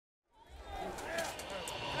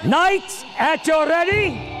Knights, at your ready,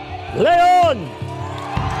 Leon!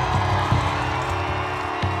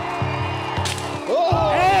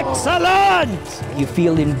 Excellent! You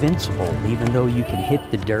feel invincible, even though you can hit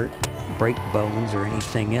the dirt, break bones, or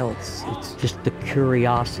anything else. It's just the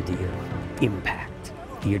curiosity of impact,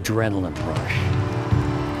 the adrenaline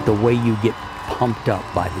rush, the way you get pumped up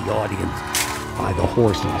by the audience, by the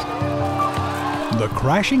horses. The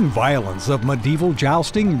crashing violence of medieval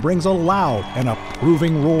jousting brings a loud and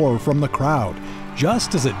approving roar from the crowd,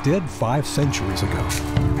 just as it did 5 centuries ago.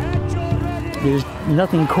 There's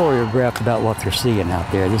nothing choreographed about what they're seeing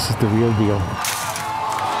out there. This is the real deal.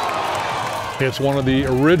 It's one of the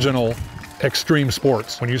original extreme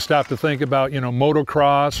sports. When you stop to think about,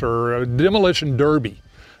 motocross or a demolition derby,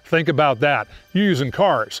 think about that. You're using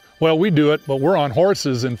cars. Well, we do it, but we're on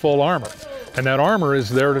horses in full armor. And that armor is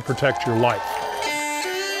there to protect your life.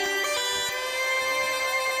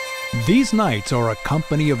 These knights are a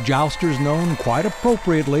company of jousters known quite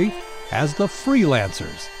appropriately as the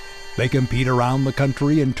Freelancers. They compete around the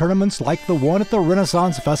country in tournaments like the one at the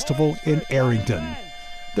Renaissance Festival in Arrington.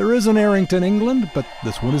 There is an Arrington, England, but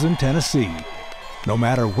this one is in Tennessee. No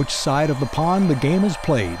matter which side of the pond the game is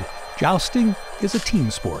played, jousting is a team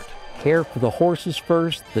sport. Care for the horses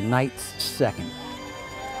first, the knights second.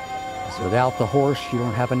 So without the horse, you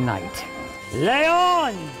don't have a knight.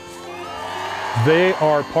 Leon! They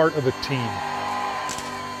are part of a team.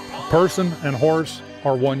 Person and horse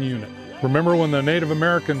are one unit. Remember when the Native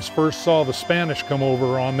Americans first saw the Spanish come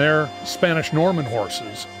over on their Spanish Norman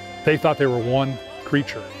horses, they thought they were one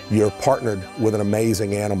creature. You're partnered with an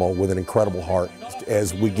amazing animal with an incredible heart.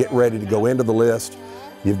 As we get ready to go into the list,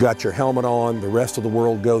 you've got your helmet on, the rest of the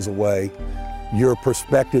world goes away. Your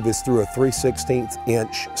perspective is through a 3/16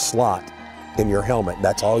 inch slot in your helmet.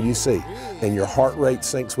 That's all you see. And your heart rate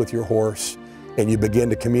syncs with your horse, and you begin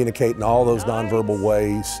to communicate in all those nonverbal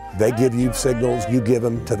ways. They give you signals, you give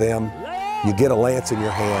them to them. You get a lance in your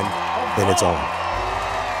hand, and it's on.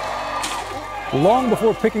 Long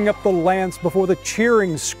before picking up the lance, before the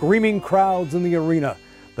cheering, screaming crowds in the arena,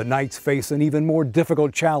 the knights face an even more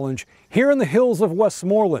difficult challenge here in the hills of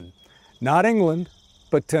Westmoreland. Not England,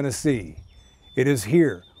 but Tennessee. It is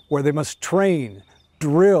here where they must train,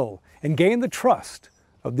 drill, and gain the trust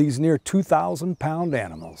of these near 2,000-pound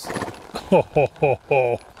animals.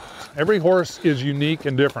 Every horse is unique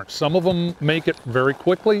and different. Some of them make it very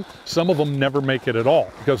quickly, some of them never make it at all,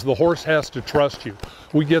 because the horse has to trust you.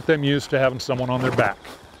 We get them used to having someone on their back.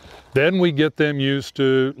 Then we get them used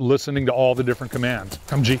to listening to all the different commands.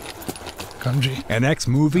 Come, G. Come, G. An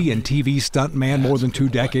ex-movie and TV stuntman more than 2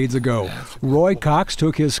 decades ago, Roy Cox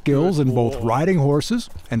took his skills in both riding horses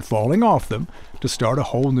and falling off them to start a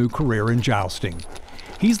whole new career in jousting.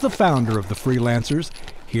 He's the founder of the Freelancers.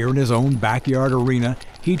 Here in his own backyard arena,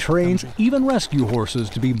 he trains even rescue horses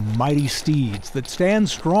to be mighty steeds that stand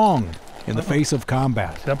strong in the face of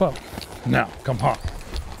combat. Step up. Now, come on.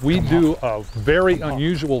 We do a very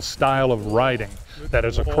unusual style of riding that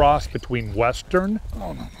is a cross between Western,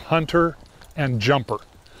 hunter, and jumper.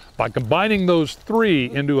 By combining those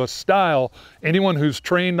 3 into a style, anyone who's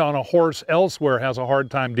trained on a horse elsewhere has a hard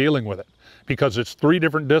time dealing with it, because it's 3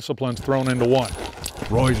 different disciplines thrown into one.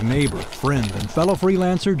 Roy's neighbor, friend, and fellow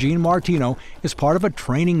freelancer Gene Martino is part of a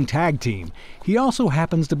training tag team. He also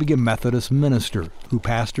happens to be a Methodist minister who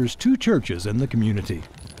pastors 2 churches in the community.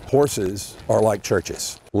 Horses are like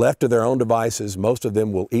churches. Left to their own devices, most of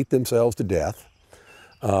them will eat themselves to death.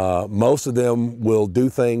 Most of them will do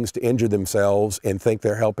things to injure themselves and think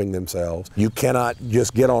they're helping themselves. You cannot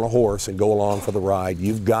just get on a horse and go along for the ride.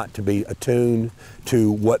 You've got to be attuned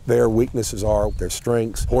to what their weaknesses are, their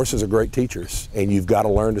strengths. Horses are great teachers, and you've got to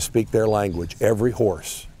learn to speak their language. Every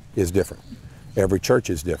horse is different. Every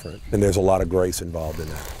church is different, and there's a lot of grace involved in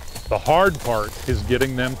that. The hard part is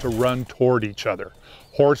getting them to run toward each other.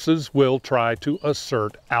 Horses will try to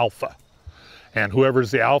assert alpha, and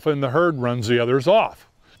whoever's the alpha in the herd runs the others off.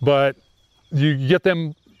 But you get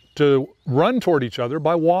them to run toward each other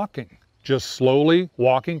by walking, just slowly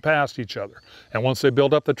walking past each other. And once they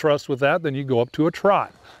build up the trust with that, then you go up to a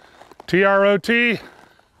trot. T-R-O-T.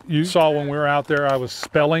 You saw when we were out there, I was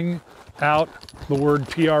spelling out the word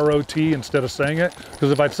T-R-O-T instead of saying it. Because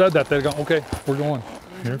if I'd said that, they'd go, okay, we're going.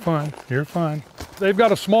 You're fine, you're fine. They've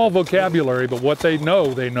got a small vocabulary, but what they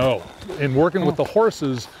know, they know. In working with the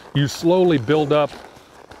horses, you slowly build up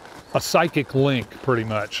a psychic link, pretty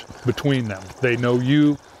much, between them. They know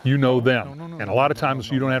you, you know them. And a lot of times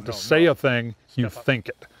you don't have to say a thing, you think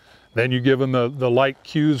it. Then you give them the light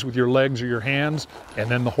cues with your legs or your hands, and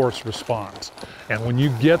then the horse responds. And when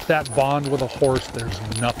you get that bond with a horse, there's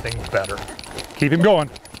nothing better. Keep him going,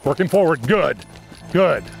 working forward, good,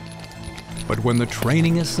 good. But when the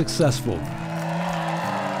training is successful,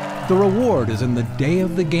 the reward is in the day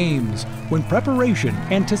of the games, when preparation,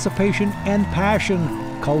 anticipation, and passion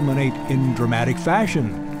culminate in dramatic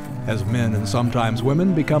fashion, as men and sometimes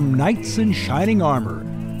women become knights in shining armor,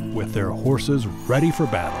 with their horses ready for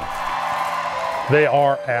battle. They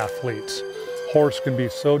are athletes. Horse can be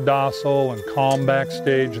so docile and calm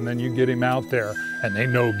backstage, and then you get him out there and they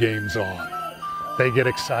know game's on. They get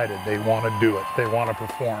excited, they want to do it, they want to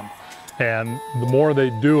perform. And the more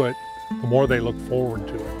they do it, the more they look forward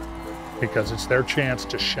to it, because it's their chance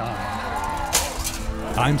to shine.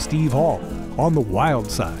 I'm Steve Hall on the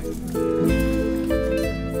Wild Side.